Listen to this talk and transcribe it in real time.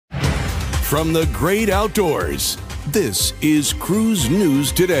from the great outdoors. This is Cruise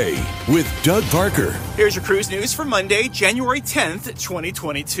News Today with Doug Parker. Here's your cruise news for Monday, January 10th,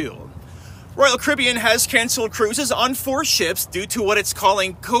 2022. Royal Caribbean has canceled cruises on 4 ships due to what it's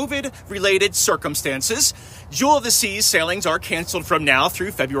calling COVID-related circumstances. Jewel of the Seas sailings are canceled from now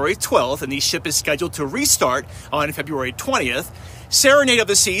through February 12th, and the ship is scheduled to restart on February 20th. Serenade of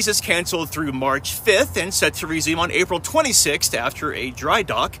the Seas is canceled through March 5th and set to resume on April 26th after a dry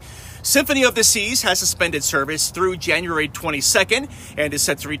dock. Symphony of the Seas has suspended service through January 22nd and is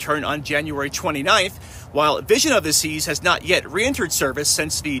set to return on January 29th, while Vision of the Seas has not yet re-entered service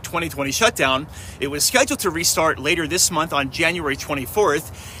since the 2020 shutdown. It was scheduled to restart later this month on January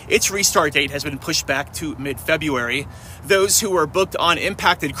 24th. Its restart date has been pushed back to mid-February. Those who were booked on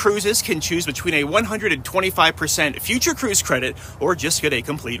impacted cruises can choose between a 125% future cruise credit or just get a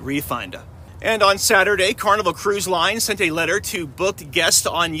complete refund. And on Saturday, Carnival Cruise Line sent a letter to booked guests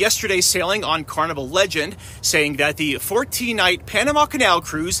on yesterday's sailing on Carnival Legend, saying that the 14-night Panama Canal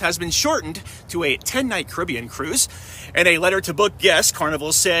cruise has been shortened to a 10-night Caribbean cruise. In a letter to booked guests,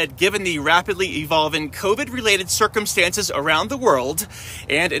 Carnival said, given the rapidly evolving COVID-related circumstances around the world,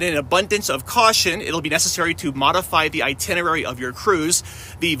 and in an abundance of caution, it'll be necessary to modify the itinerary of your cruise.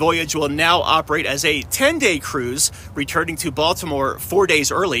 The voyage will now operate as a 10-day cruise, returning to Baltimore 4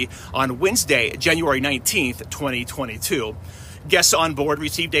 days early on Wednesday, January 19th, 2022. Guests on board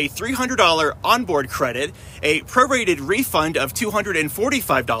received a $300 onboard credit, a prorated refund of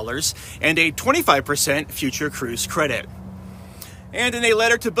 $245, and a 25% future cruise credit. And in a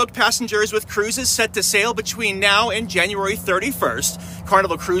letter to booked passengers with cruises set to sail between now and January 31st,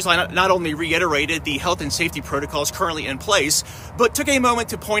 Carnival Cruise Line not only reiterated the health and safety protocols currently in place, but took a moment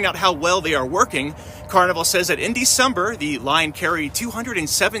to point out how well they are working. Carnival says that in December, the line carried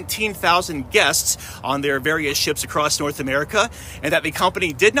 217,000 guests on their various ships across North America, and that the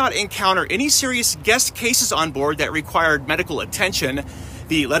company did not encounter any serious guest cases on board that required medical attention.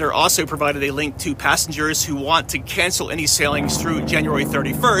 The letter also provided a link to passengers who want to cancel any sailings through January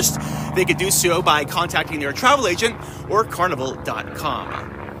 31st. They could do so by contacting their travel agent or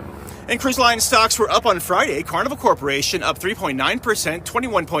carnival.com. And cruise line stocks were up on Friday. Carnival Corporation up 3.9%,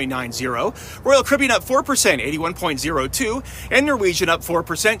 21.90. Royal Caribbean up 4%, 81.02. And Norwegian up 4%,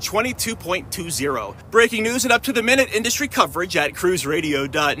 22.20. Breaking news and up-to-the-minute industry coverage at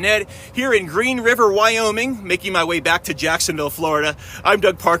cruiseradio.net. Here in Green River, Wyoming, making my way back to Jacksonville, Florida, I'm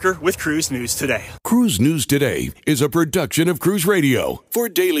Doug Parker with Cruise News Today. Cruise News Today is a production of Cruise Radio. For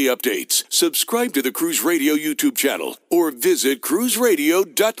daily updates, subscribe to the Cruise Radio YouTube channel or visit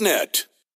cruiseradio.net.